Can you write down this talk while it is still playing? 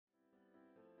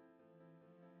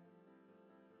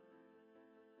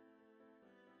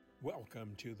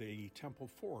Welcome to the Temple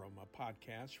Forum, a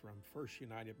podcast from First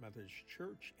United Methodist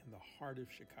Church in the heart of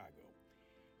Chicago.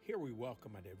 Here we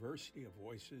welcome a diversity of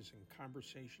voices and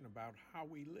conversation about how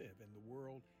we live in the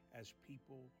world as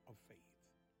people of faith.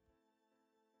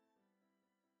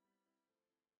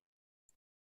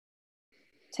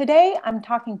 Today, I'm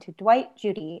talking to Dwight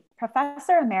Judy,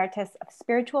 Professor Emeritus of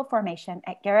Spiritual Formation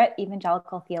at Garrett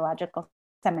Evangelical Theological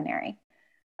Seminary.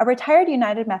 A retired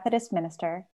United Methodist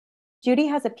minister, Judy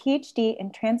has a PhD in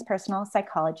transpersonal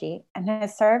psychology and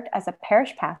has served as a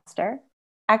parish pastor,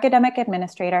 academic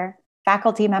administrator,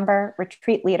 faculty member,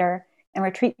 retreat leader, and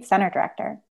retreat center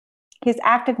director. He is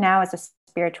active now as a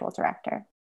spiritual director.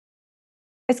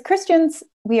 As Christians,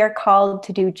 we are called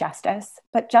to do justice,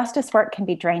 but justice work can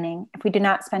be draining if we do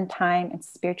not spend time in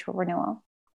spiritual renewal.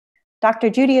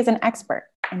 Dr. Judy is an expert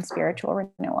in spiritual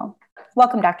renewal.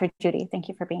 Welcome, Dr. Judy. Thank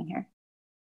you for being here.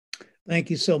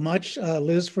 Thank you so much,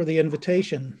 Liz, for the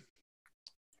invitation.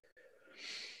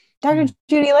 Dr.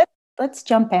 Judy, let's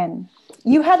jump in.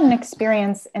 You had an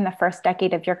experience in the first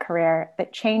decade of your career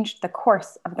that changed the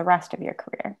course of the rest of your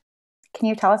career. Can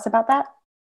you tell us about that?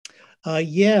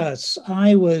 Yes,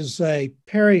 I was a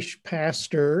parish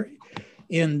pastor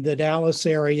in the Dallas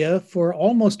area for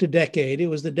almost a decade. It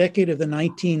was the decade of the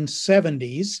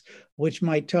 1970s, which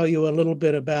might tell you a little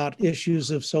bit about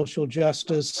issues of social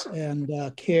justice and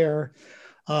care,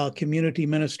 community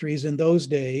ministries in those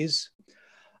days.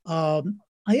 I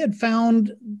had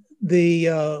found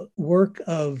the work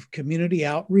of community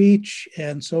outreach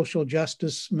and social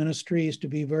justice ministries to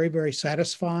be very, very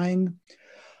satisfying.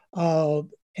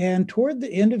 And toward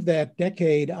the end of that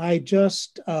decade, I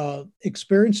just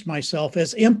experienced myself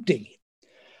as empty.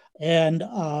 And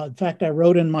in fact, I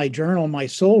wrote in my journal, "My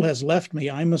soul has left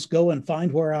me. I must go and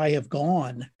find where I have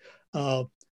gone."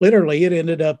 Literally, it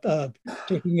ended up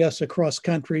taking us across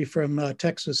country from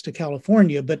Texas to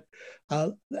California. But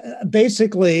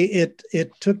basically,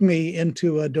 it took me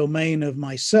into a domain of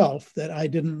myself that I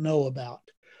didn't know about.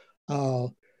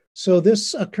 So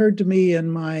this occurred to me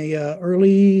in my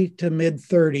early to mid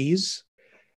 30s.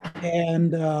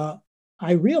 And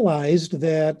I realized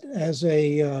that as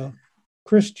a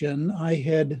Christian, I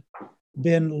had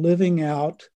been living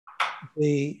out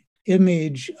the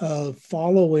image of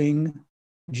following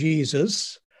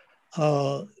Jesus,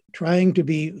 trying to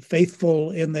be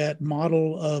faithful in that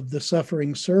model of the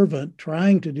suffering servant,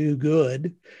 trying to do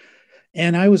good.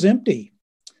 And I was empty.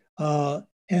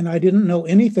 And I didn't know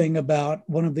anything about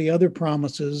one of the other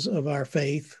promises of our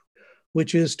faith,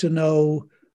 which is to know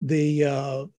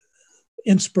the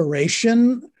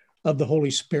inspiration of the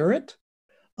Holy Spirit,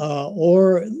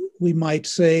 or we might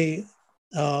say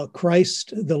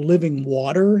Christ, the living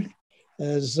water,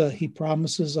 as he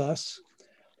promises us.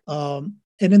 And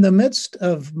in the midst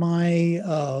of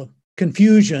my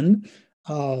confusion,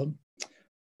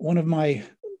 one of my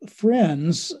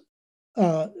friends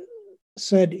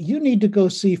said, "You need to go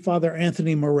see Father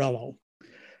Anthony Morello."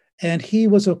 And he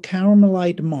was a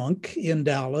Carmelite monk in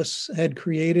Dallas, had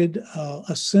created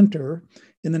a center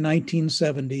in the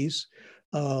 1970s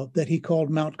that he called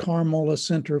Mount Carmel, a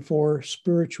Center for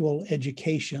Spiritual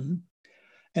Education.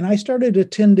 And I started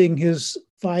attending his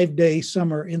 5-day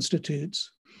summer institutes.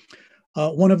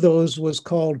 One of those was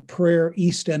called Prayer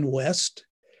East and West.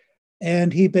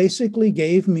 And he basically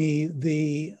gave me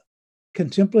the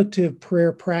contemplative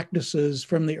prayer practices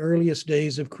from the earliest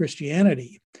days of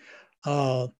Christianity.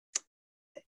 I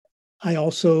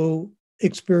also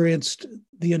experienced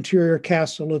the interior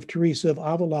castle of Teresa of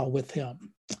Avila with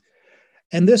him.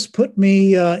 And this put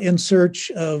me in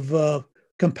search of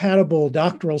compatible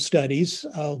doctoral studies,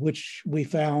 which we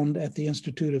found at the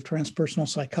Institute of Transpersonal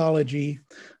Psychology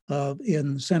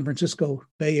in San Francisco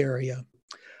Bay Area.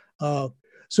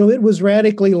 So it was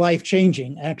radically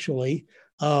life-changing, actually.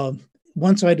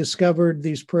 Once I discovered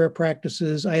these prayer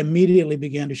practices, I immediately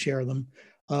began to share them.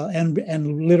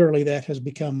 And literally that has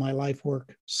become my life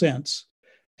work since,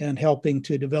 and helping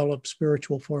to develop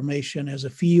spiritual formation as a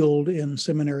field in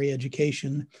seminary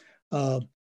education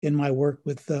in my work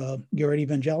with Garrett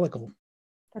Evangelical.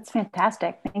 That's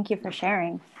fantastic. Thank you for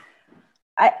sharing.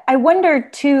 I wonder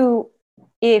too,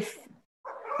 if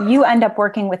you end up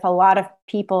working with a lot of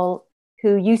people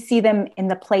who you see them in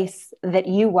the place that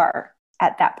you were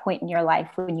at that point in your life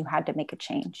when you had to make a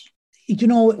change. You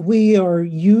know, we are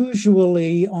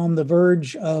usually on the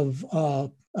verge of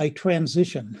a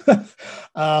transition.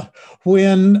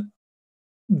 When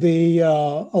the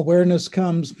awareness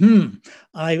comes,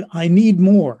 I need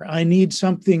more. I need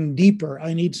something deeper.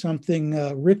 I need something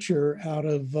richer out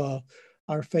of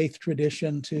our faith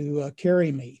tradition to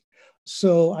carry me.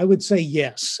 So I would say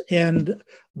yes. And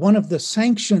one of the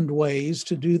sanctioned ways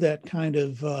to do that kind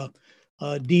of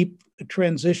deep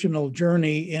transitional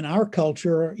journey in our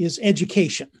culture is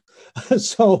education.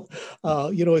 So,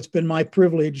 it's been my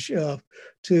privilege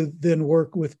to then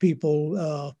work with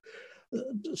people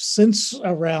since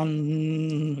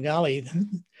around, early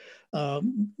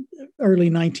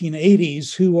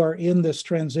 1980s who are in this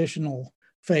transitional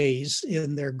phase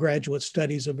in their graduate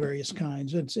studies of various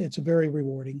kinds. It's very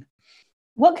rewarding.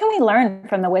 What can we learn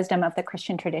from the wisdom of the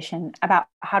Christian tradition about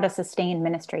how to sustain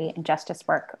ministry and justice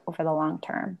work over the long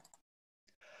term?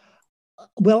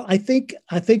 Well, I think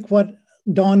what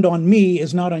dawned on me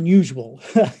is not unusual.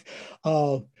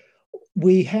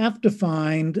 We have to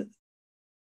find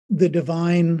the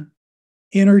divine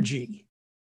energy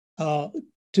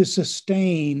to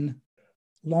sustain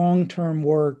long-term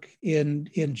work in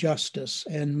justice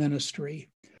and ministry.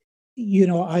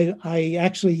 I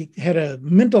actually had a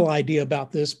mental idea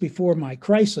about this before my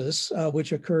crisis,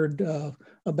 which occurred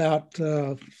about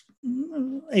 8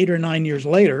 or 9 years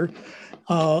later.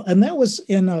 And that was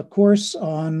in a course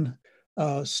on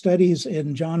studies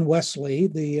in John Wesley,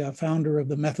 the founder of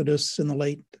the Methodists in the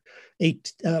late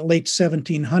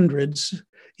 1700s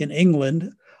in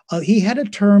England. He had a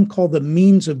term called the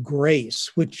means of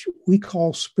grace, which we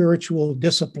call spiritual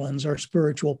disciplines or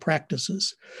spiritual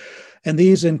practices. And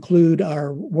these include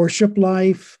our worship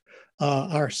life,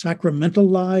 our sacramental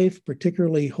life,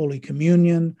 particularly Holy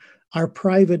Communion, our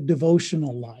private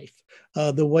devotional life,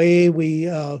 the way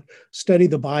we study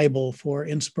the Bible for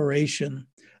inspiration,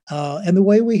 and the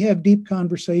way we have deep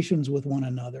conversations with one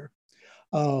another.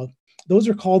 Those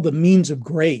are called the means of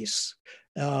grace.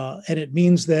 And it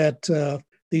means that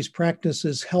these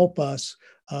practices help us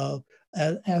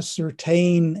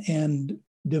ascertain and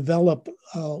develop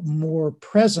more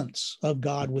presence of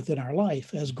God within our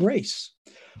life as grace.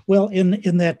 Well,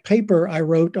 in that paper I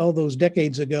wrote all those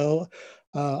decades ago,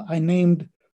 I named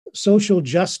social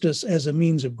justice as a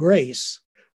means of grace,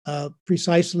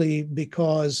 precisely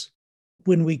because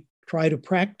when we try to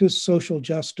practice social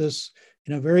justice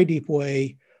in a very deep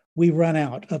way, we run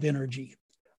out of energy.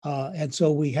 And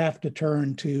so we have to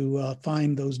turn to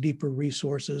find those deeper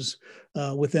resources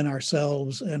within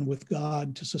ourselves and with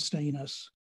God to sustain us.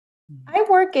 I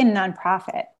work in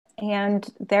nonprofit, and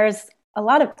there's a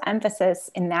lot of emphasis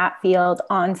in that field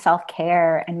on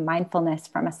self-care and mindfulness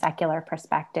from a secular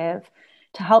perspective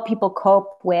to help people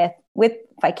cope with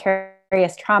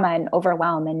vicarious trauma and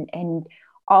overwhelm and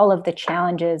all of the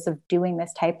challenges of doing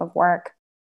this type of work.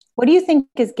 What do you think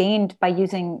is gained by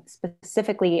using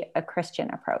specifically a Christian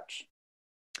approach?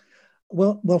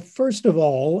 Well, first of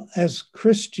all, as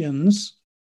Christians,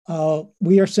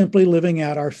 we are simply living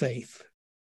out our faith.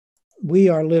 We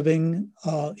are living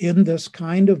in this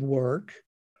kind of work,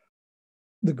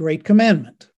 the great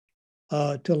commandment,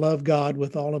 to love God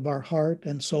with all of our heart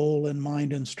and soul and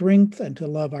mind and strength, and to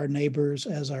love our neighbors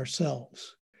as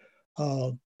ourselves.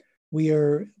 We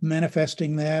are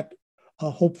manifesting that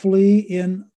hopefully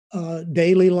in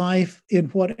daily life in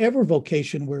whatever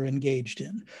vocation we're engaged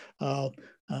in.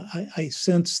 I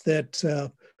sense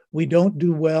that we don't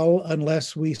do well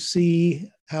unless we see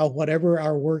how whatever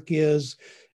our work is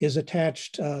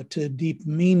attached to deep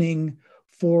meaning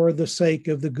for the sake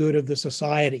of the good of the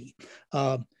society.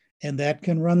 And that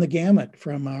can run the gamut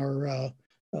from our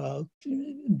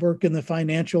work in the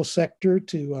financial sector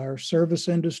to our service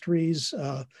industries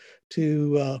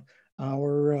to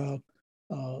our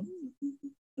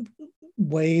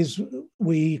ways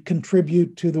we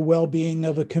contribute to the well-being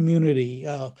of a community,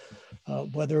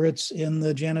 whether it's in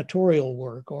the janitorial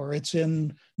work or it's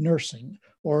in nursing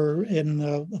or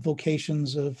in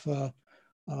vocations of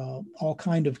all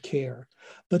kind of care.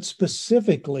 But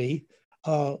specifically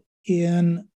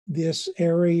in this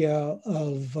area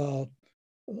of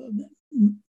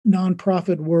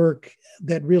nonprofit work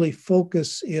that really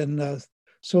focus in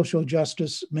social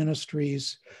justice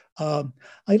ministries,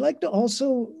 I'd like to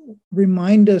also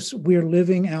remind us we're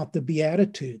living out the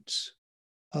Beatitudes.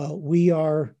 We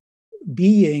are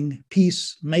being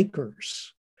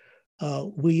peacemakers.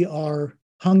 We are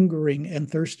hungering and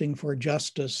thirsting for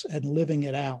justice and living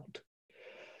it out.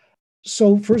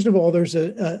 So first of all, there's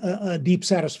a deep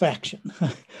satisfaction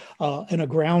and a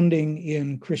grounding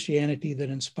in Christianity that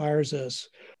inspires us.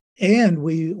 And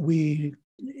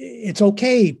it's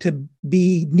okay to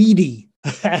be needy.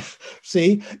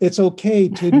 See, it's okay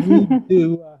to need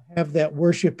to have that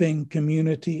worshiping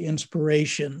community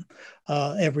inspiration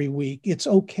every week. It's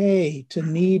okay to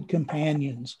need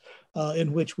companions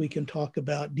in which we can talk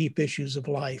about deep issues of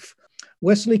life.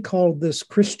 Wesley called this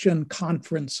Christian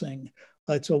conferencing.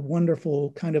 It's a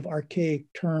wonderful kind of archaic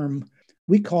term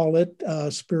we call it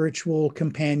spiritual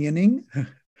companioning,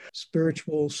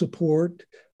 spiritual support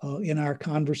in our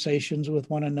conversations with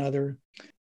one another.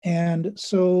 And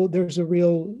so there's a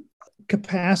real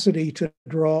capacity to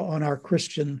draw on our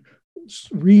Christian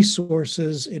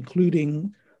resources,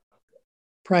 including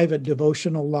private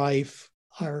devotional life,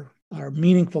 our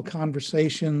meaningful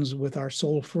conversations with our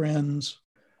soul friends,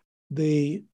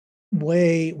 the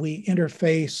way we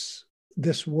interface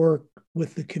this work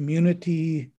with the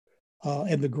community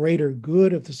and the greater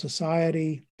good of the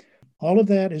society. All of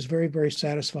that is very, very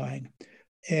satisfying.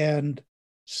 And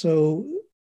so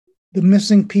the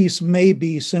missing piece may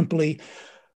be simply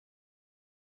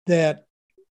that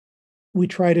we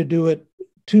try to do it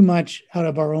too much out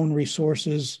of our own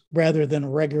resources rather than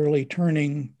regularly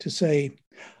turning to say,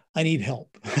 I need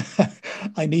help.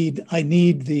 I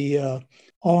need the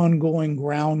ongoing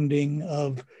grounding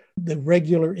of the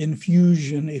regular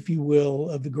infusion, if you will,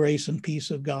 of the grace and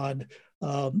peace of God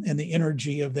and the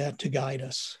energy of that to guide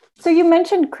us. So you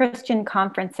mentioned Christian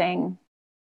conferencing.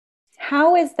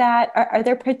 How is that? Are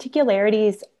there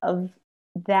particularities of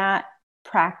that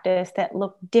practice that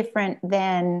look different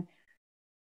than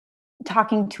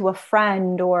talking to a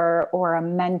friend or a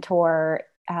mentor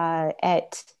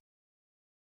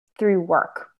through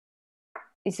work?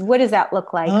 What does that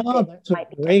look like? That's a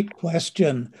great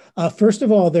question. First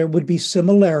of all, there would be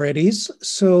similarities.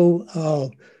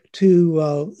 So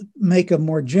to make a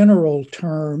more general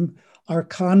term, our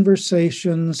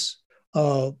conversations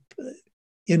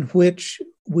in which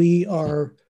we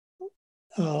are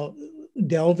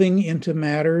delving into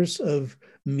matters of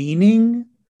meaning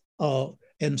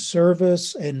and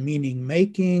service and meaning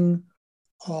making,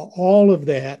 all of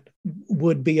that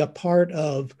would be a part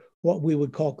of what we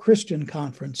would call Christian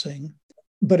conferencing,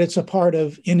 but it's a part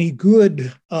of any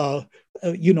good,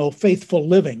 faithful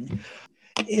living.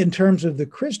 In terms of the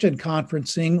Christian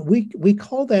conferencing, we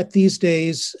call that these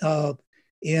days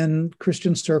in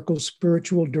Christian circles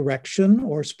spiritual direction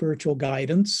or spiritual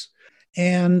guidance.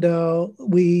 And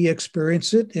we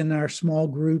experience it in our small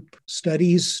group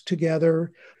studies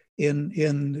together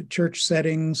in church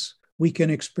settings. We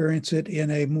can experience it in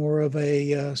a more of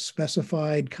a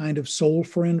specified kind of soul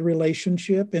friend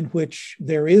relationship in which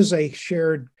there is a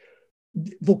shared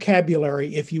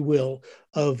vocabulary, if you will,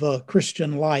 of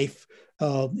Christian life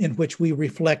in which we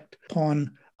reflect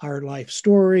upon our life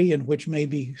story, in which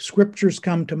maybe scriptures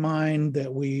come to mind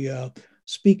that we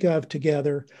speak of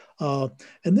together. And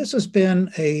this has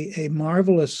been a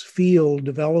marvelous field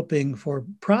developing for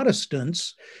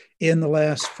Protestants in the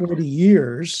last 40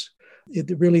 years.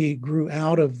 It really grew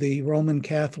out of the Roman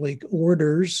Catholic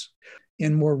orders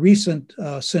in more recent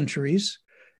centuries.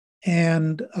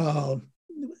 And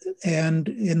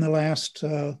in the last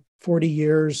 40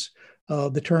 years,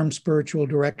 the term spiritual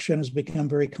direction has become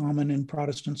very common in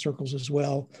Protestant circles as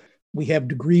well. We have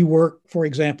degree work, for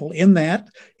example, in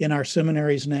our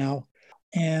seminaries now.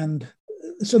 And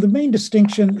so the main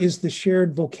distinction is the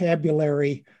shared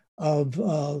vocabulary of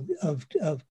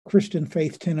Christian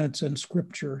faith tenets and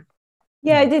scripture.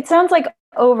 Yeah, it sounds like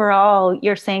overall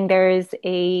you're saying there is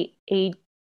a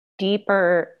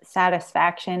deeper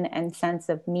satisfaction and sense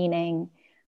of meaning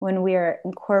when we're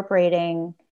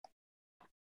incorporating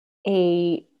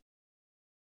a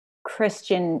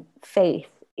Christian faith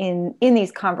in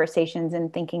these conversations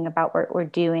and thinking about what we're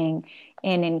doing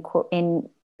and in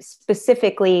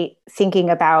specifically thinking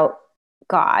about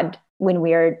God when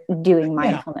we are doing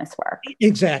mindfulness work.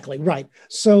 Exactly, right.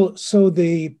 So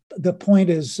the point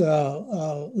is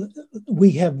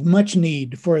we have much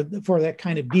need for that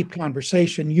kind of deep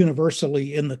conversation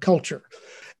universally in the culture.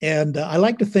 And I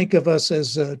like to think of us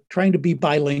as trying to be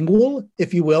bilingual,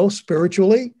 if you will,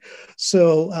 spiritually.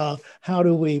 So how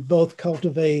do we both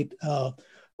cultivate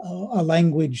a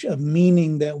language of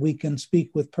meaning that we can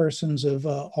speak with persons of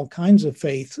all kinds of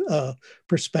faith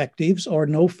perspectives or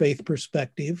no faith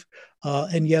perspective,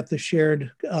 and yet the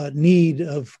shared need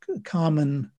of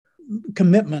common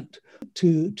commitment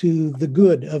to the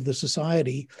good of the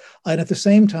society, and at the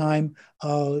same time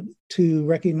to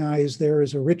recognize there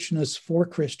is a richness for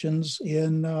Christians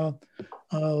in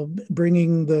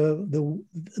bringing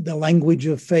the language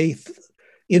of faith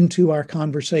into our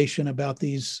conversation about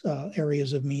these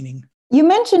areas of meaning. You've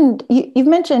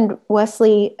mentioned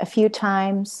Wesley a few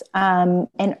times,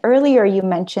 and earlier you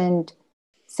mentioned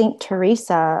Saint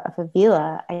Teresa of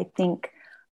Avila. I think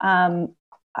a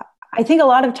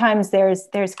lot of times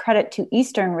there's credit to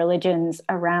Eastern religions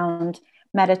around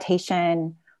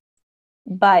meditation,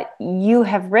 but you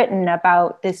have written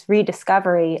about this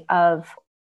rediscovery of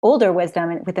older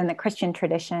wisdom within the Christian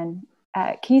tradition.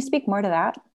 Can you speak more to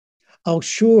that? Oh,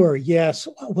 sure. Yes.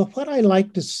 Well, what I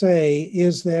like to say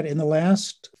is that in the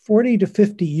last 40 to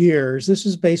 50 years, this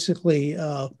is basically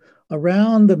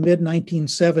around the mid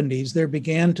 1970s, there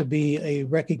began to be a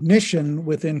recognition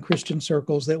within Christian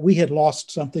circles that we had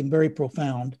lost something very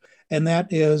profound. And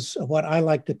that is what I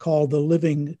like to call the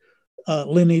living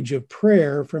lineage of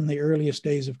prayer from the earliest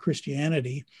days of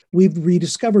Christianity. We've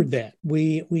rediscovered that.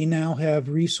 We now have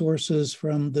resources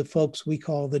from the folks we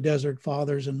call the Desert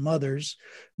Fathers and Mothers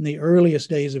in the earliest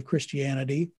days of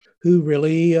Christianity, who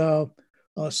really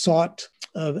sought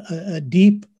a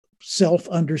deep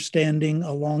self-understanding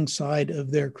alongside of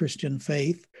their Christian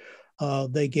faith.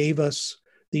 They gave us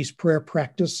these prayer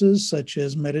practices, such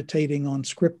as meditating on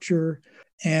Scripture.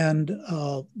 And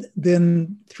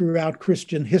then throughout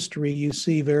Christian history, you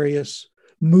see various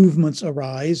movements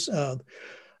arise.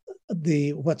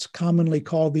 What's commonly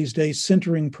called these days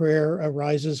centering prayer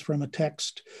arises from a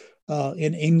text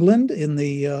in England in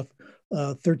the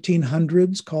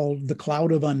 1300s called the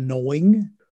Cloud of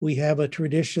Unknowing. We have a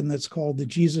tradition that's called the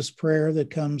Jesus Prayer that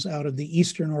comes out of the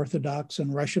Eastern Orthodox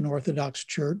and Russian Orthodox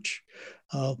Church,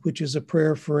 which is a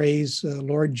prayer phrase,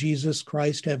 Lord Jesus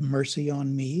Christ, have mercy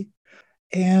on me.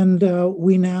 And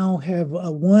we now have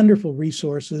wonderful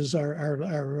resources,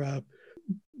 our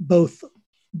both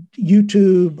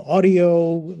YouTube,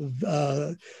 audio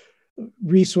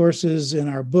resources in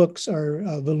our books are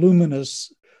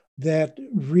voluminous that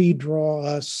redraw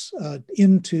us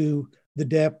into the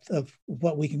depth of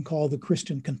what we can call the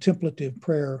Christian contemplative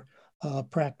prayer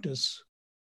practice.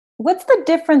 What's the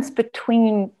difference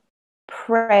between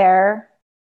prayer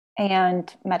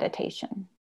and meditation?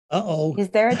 Uh-oh. Is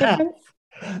there a difference?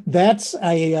 That's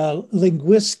a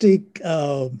linguistic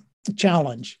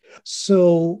challenge.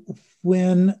 So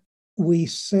when we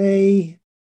say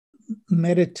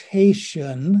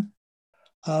meditation,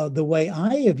 the way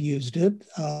I have used it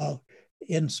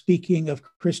in speaking of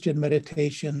Christian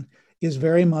meditation is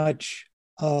very much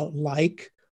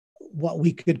like what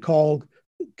we could call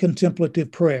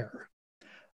contemplative prayer.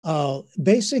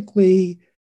 Basically,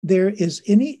 there is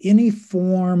any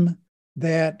form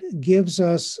that gives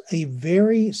us a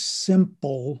very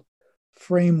simple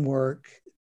framework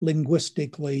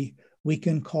linguistically we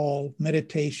can call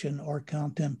meditation or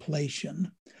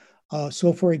contemplation.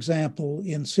 So, for example,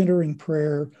 in centering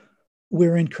prayer,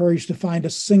 we're encouraged to find a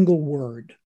single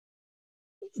word.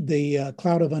 The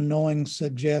Cloud of Unknowing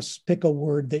suggests pick a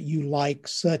word that you like,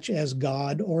 such as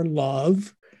God or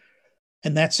love,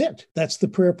 and that's it. That's the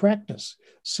prayer practice.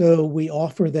 So we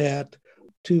offer that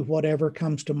to whatever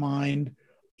comes to mind.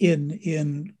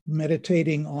 In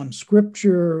meditating on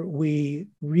Scripture, we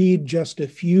read just a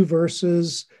few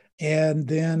verses and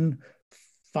then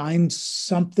find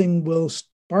something will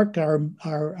spark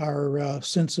our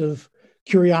sense of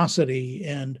curiosity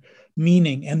and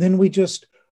meaning. And then we just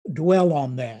dwell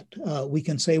on that. We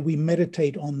can say we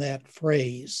meditate on that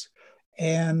phrase.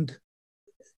 And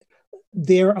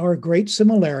there are great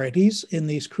similarities in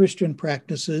these Christian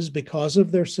practices because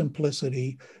of their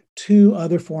simplicity to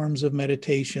other forms of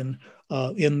meditation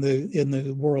in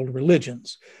the world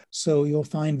religions. So you'll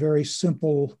find very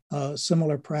simple,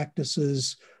 similar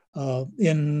practices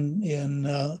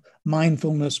in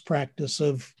mindfulness practice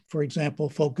of, for example,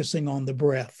 focusing on the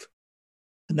breath.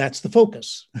 And that's the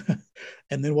focus.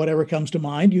 And then whatever comes to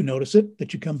mind, you notice it,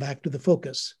 that you come back to the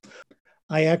focus.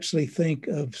 I actually think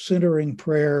of centering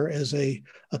prayer as a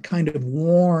kind of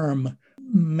warm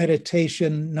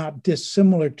meditation, not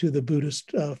dissimilar to the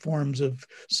Buddhist forms of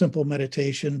simple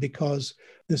meditation, because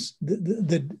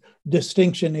the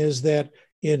distinction is that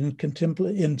in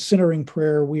centering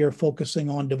prayer, we are focusing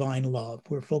on divine love.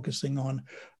 We're focusing on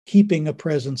keeping a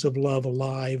presence of love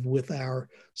alive with our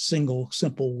single,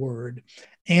 simple word.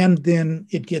 And then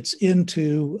it gets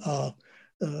into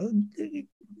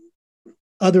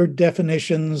other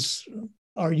definitions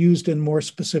are used in more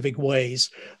specific ways.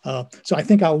 So I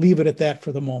think I'll leave it at that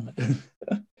for the moment.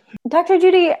 Dr.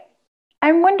 Judy,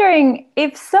 I'm wondering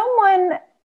if someone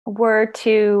were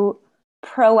to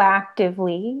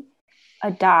proactively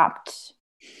adopt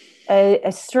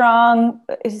a strong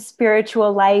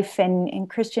spiritual life and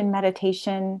Christian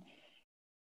meditation,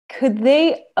 could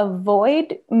they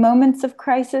avoid moments of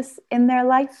crisis in their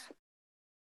life?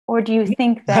 Or do you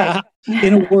think that...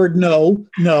 In a word, no,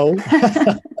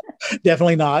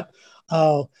 definitely not.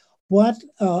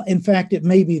 In fact, it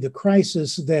may be the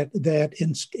crisis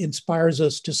that inspires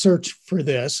us to search for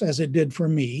this, as it did for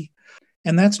me.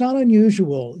 And that's not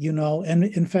unusual, And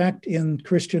in fact, in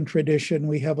Christian tradition,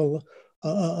 we have a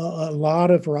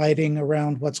lot of writing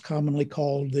around what's commonly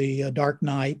called the dark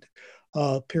night,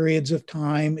 periods of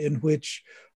time in which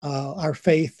Our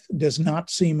faith does not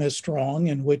seem as strong,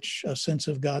 in which a sense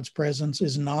of God's presence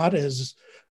is not as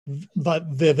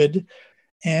vivid.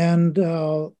 And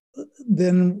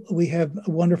then we have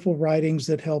wonderful writings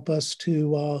that help us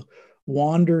to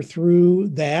wander through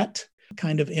that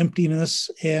kind of emptiness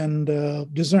and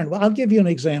discern. Well, I'll give you an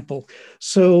example.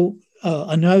 So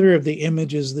another of the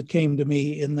images that came to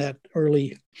me in that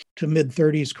early to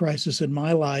mid-30s crisis in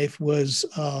my life was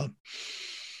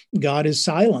God is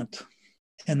silent.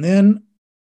 And then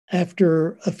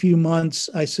after a few months,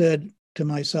 I said to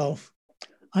myself,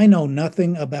 I know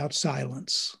nothing about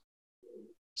silence.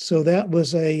 So that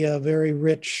was a very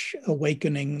rich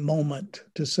awakening moment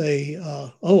to say,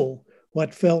 oh,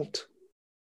 what felt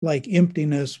like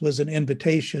emptiness was an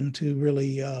invitation to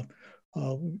really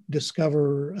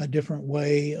discover a different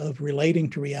way of relating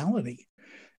to reality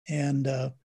and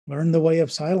learn the way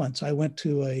of silence. I went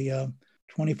to a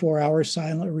 24-hour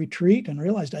silent retreat and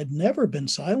realized I'd never been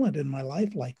silent in my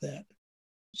life like that.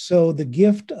 So the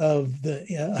gift of the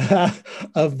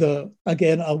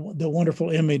the wonderful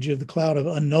image of the cloud of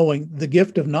unknowing, the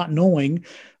gift of not knowing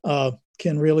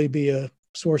can really be a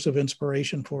source of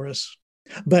inspiration for us.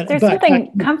 But there's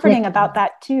something comforting about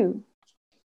that too.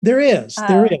 There is,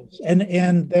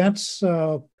 and that's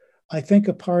I think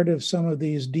a part of some of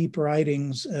these deep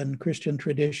writings and Christian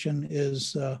tradition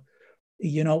is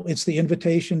it's the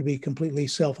invitation to be completely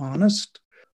self-honest.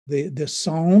 The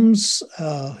Psalms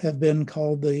have been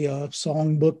called the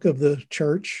songbook of the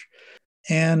church,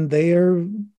 and they are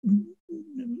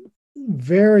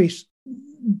very,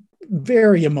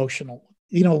 very emotional.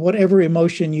 Whatever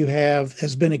emotion you have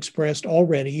has been expressed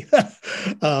already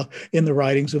in the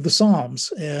writings of the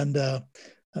Psalms, and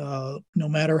no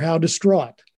matter how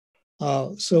distraught.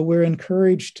 So we're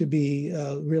encouraged to be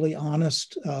really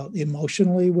honest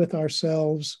emotionally with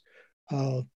ourselves,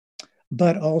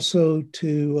 but also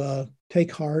to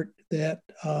take heart that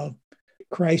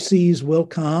crises will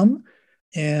come,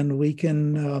 and we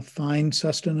can find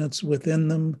sustenance within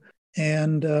them,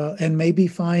 and maybe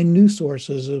find new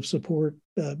sources of support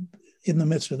in the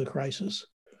midst of the crisis.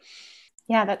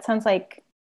 Yeah, that sounds like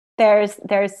there's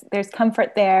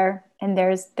comfort there, and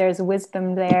there's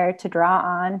wisdom there to draw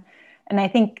on. And I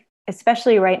think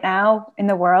especially right now in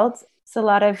the world, it's a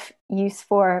lot of use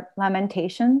for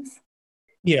lamentations.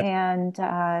 Yeah.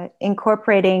 And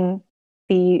incorporating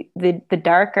the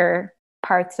darker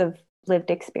parts of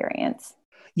lived experience.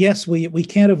 Yes, we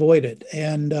can't avoid it.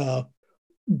 And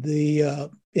the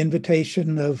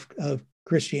invitation of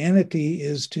Christianity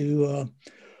is to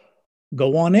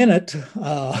go on in it.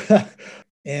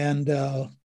 And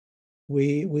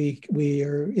we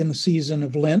are in the season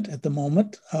of Lent at the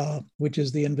moment, which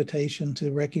is the invitation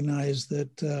to recognize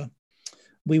that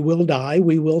we will die,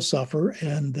 we will suffer,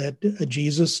 and that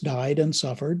Jesus died and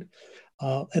suffered.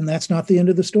 And that's not the end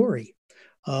of the story,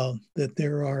 that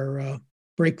there are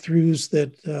breakthroughs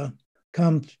that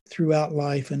come throughout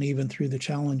life and even through the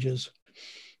challenges.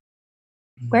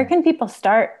 Where can people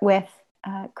start with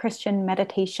Christian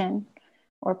meditation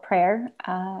or prayer?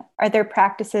 Are there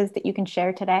practices that you can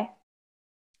share today?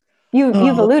 You've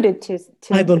alluded to.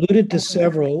 I've alluded to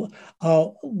several.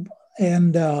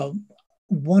 And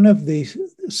one of the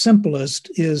simplest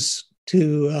is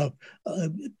to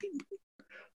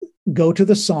go to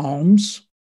the Psalms,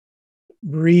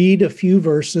 read a few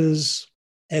verses,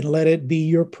 and let it be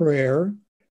your prayer.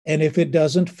 And if it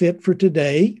doesn't fit for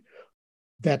today,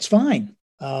 that's fine.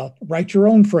 Write your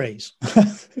own phrase.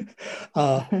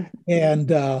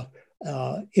 And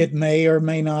it may or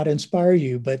may not inspire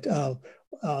you, but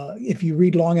if you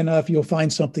read long enough, you'll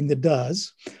find something that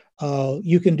does.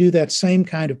 You can do that same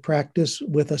kind of practice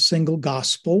with a single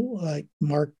gospel, like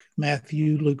Mark,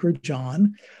 Matthew, Luke, or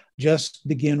John. Just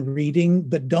begin reading,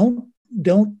 but don't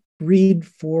read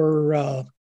for.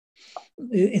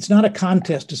 It's not a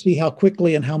contest to see how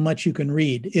quickly and how much you can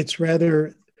read. It's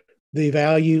rather the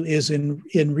value is in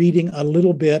reading a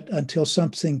little bit until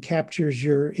something captures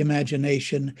your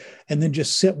imagination, and then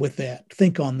just sit with that,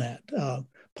 think on that,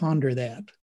 ponder that.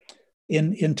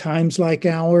 In times like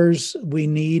ours, we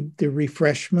need the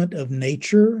refreshment of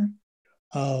nature.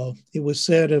 It was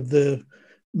said of the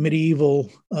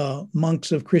medieval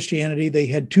monks of Christianity, they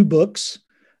had two books,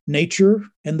 nature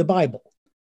and the Bible.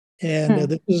 And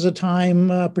this is a time,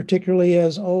 particularly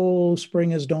as,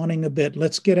 spring is dawning a bit.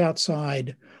 Let's get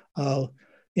outside,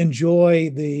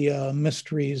 enjoy the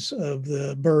mysteries of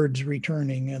the birds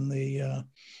returning and the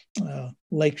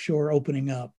lakeshore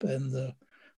opening up and the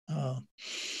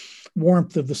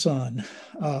warmth of the sun.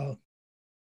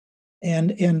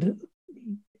 And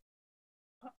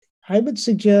I would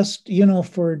suggest,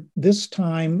 for this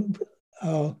time,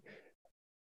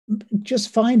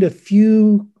 just find a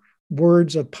few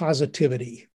words of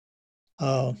positivity,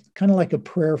 kind of like a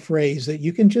prayer phrase that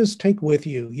you can just take with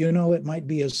you. It might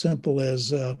be as simple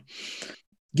as,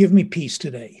 give me peace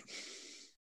today.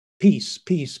 Peace,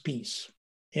 peace, peace.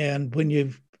 And when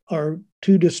you are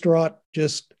too distraught,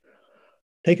 just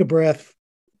take a breath,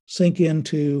 sink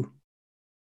into,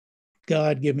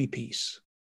 God, give me peace,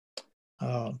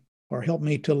 or help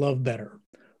me to love better.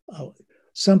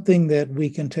 Something that we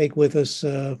can take with us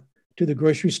to the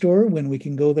grocery store when we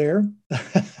can go there.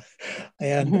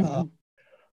 And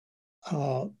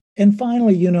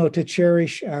finally, to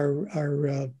cherish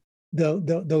our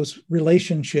those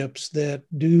relationships that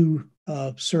do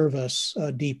serve us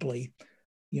deeply.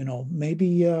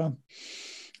 Maybe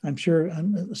I'm sure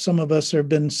some of us have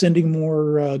been sending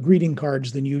more greeting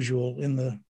cards than usual in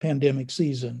the pandemic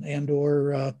season,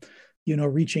 or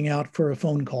reaching out for a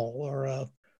phone call or a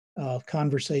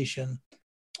conversation.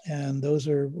 And those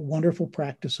are wonderful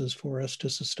practices for us to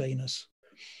sustain us.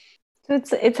 So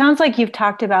it sounds like you've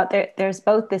talked about there's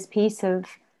both this piece of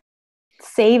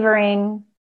savoring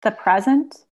the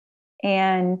present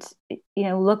and,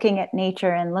 looking at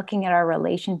nature and looking at our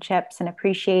relationships and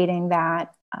appreciating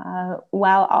that,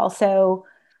 while also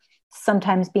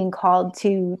sometimes being called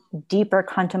to deeper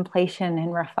contemplation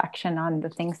and reflection on the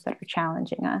things that are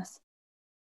challenging us.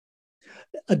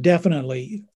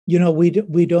 Definitely.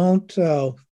 We don't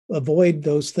avoid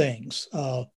those things.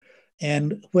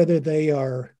 And whether they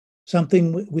are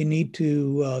something we need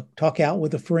to talk out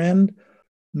with a friend,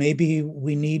 maybe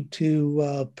we need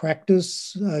to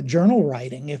practice journal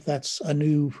writing if that's a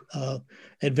new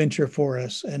adventure for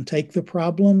us, and take the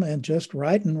problem and just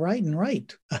write and write and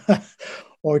write.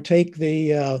 Or take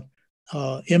the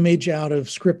image out of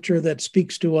scripture that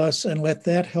speaks to us and let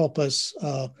that help us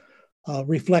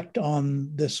reflect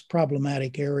on this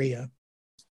problematic area.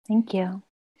 Thank you.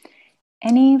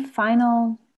 Any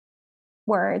final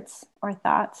words or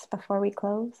thoughts before we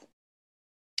close?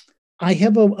 I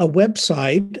have a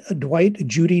website,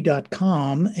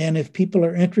 dwightjudy.com, and if people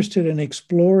are interested in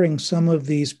exploring some of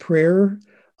these prayer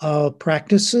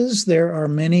practices, there are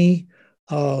many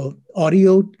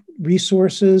audio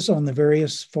resources on the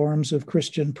various forms of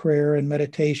Christian prayer and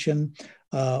meditation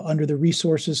under the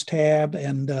resources tab,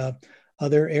 and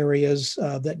other areas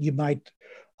that you might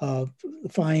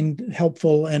find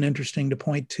helpful and interesting to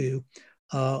point to.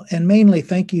 And mainly,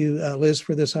 thank you, Liz,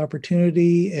 for this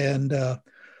opportunity and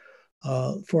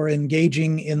for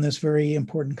engaging in this very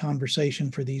important conversation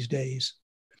for these days.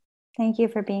 Thank you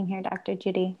for being here, Dr.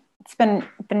 Judy. It's been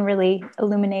really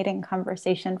illuminating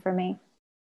conversation for me.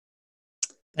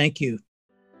 Thank you.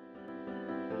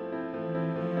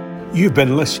 You've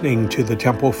been listening to the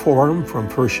Temple Forum from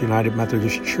First United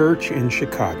Methodist Church in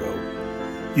Chicago.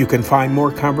 You can find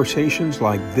more conversations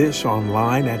like this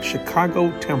online at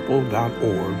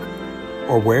chicagotemple.org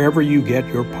or wherever you get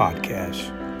your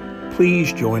podcasts.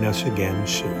 Please join us again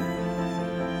soon.